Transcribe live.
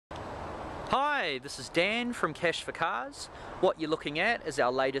Hi, this is Dan from Cash4Cars. What you're looking at is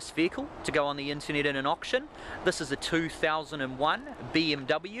our latest vehicle to go on the internet in an auction. This is a 2001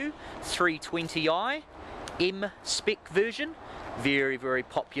 BMW 320i M-spec version. Very, very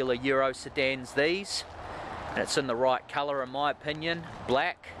popular Euro sedans these. And it's in the right colour in my opinion,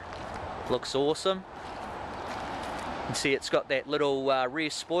 black. Looks awesome. You can see it's got that little rear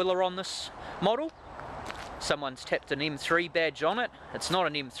spoiler on this model. Someone's tapped an M3 badge on it. It's not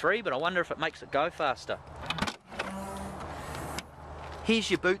an M3, but I wonder if it makes it go faster.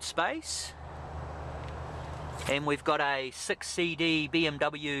 Here's your boot space. And we've got a 6 CD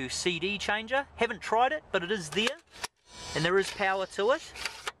BMW CD changer. Haven't tried it, but it is there. And there is power to it.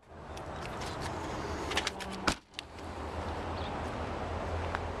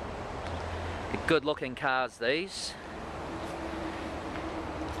 Good looking cars these.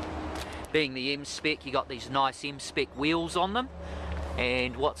 Being the M-spec, you got these nice M-spec wheels on them.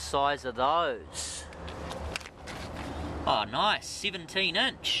 And what size are those? Oh nice, 17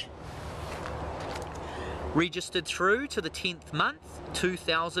 inch. Registered through to the 10th month,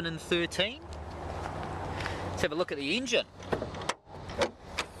 2013. Let's have a look at the engine.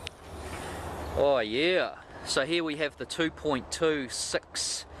 Oh yeah, so here we have the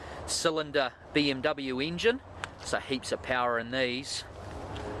 2.26 cylinder BMW engine. So heaps of power in these.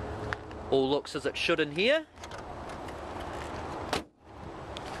 All looks as it should in here.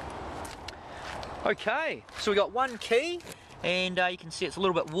 Okay, so we got one key, and you can see it's a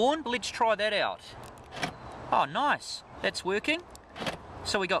little bit worn, but let's try that out. Oh nice, that's working.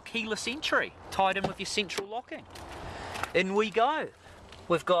 So we got keyless entry, tied in with your central locking. In we go.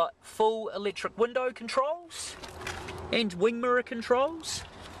 We've got full electric window controls, and wing mirror controls.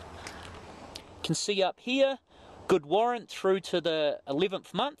 You can see up here, good warrant through to the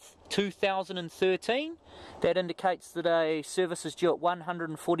 11th month, 2013. That indicates that a service is due at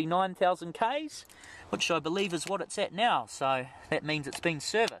 149,000 Ks, which I believe is what it's at now, so that means it's been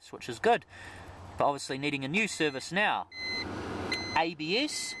serviced, which is good. But obviously needing a new service now.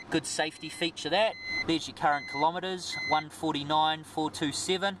 ABS, good safety feature that. There's your current kilometres,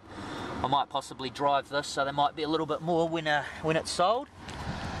 149,427. I might possibly drive this, so there might be a little bit more when it's sold.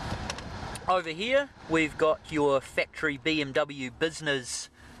 Over here we've got your factory BMW business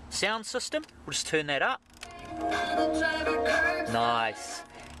sound system. We'll just turn that up. Nice.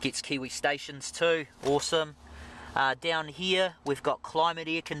 Gets Kiwi stations too. Awesome. Down here we've got climate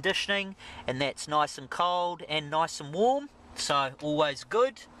air conditioning, and that's nice and cold and nice and warm, so always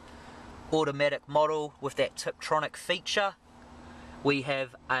good. Automatic model with that Tiptronic feature. We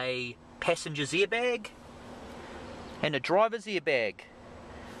have a passenger's airbag and a driver's airbag.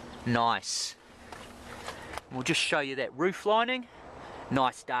 Nice. We'll just show you that roof lining.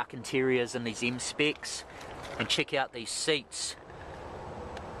 Nice dark interiors in these M-specs. And check out these seats.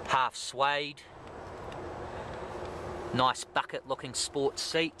 Half suede. Nice bucket looking sports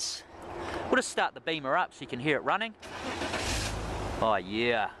seats. We'll just start the Beamer up so you can hear it running. Oh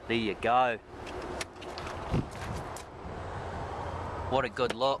yeah, there you go. What a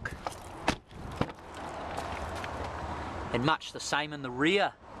good look. And much the same in the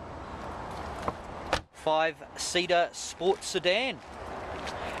rear. 5-seater sports sedan,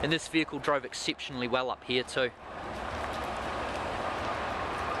 and this vehicle drove exceptionally well up here too.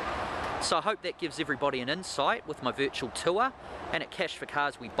 So I hope that gives everybody an insight with my virtual tour, and at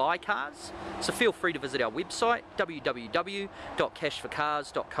Cash4Cars we buy cars, so feel free to visit our website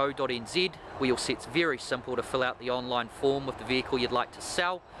www.cash4cars.co.nz, where you'll see it's very simple to fill out the online form with the vehicle you'd like to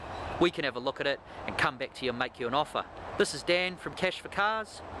sell. We can have a look at it and come back to you and make you an offer. This is Dan from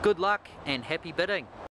Cash4Cars. Good luck and happy bidding.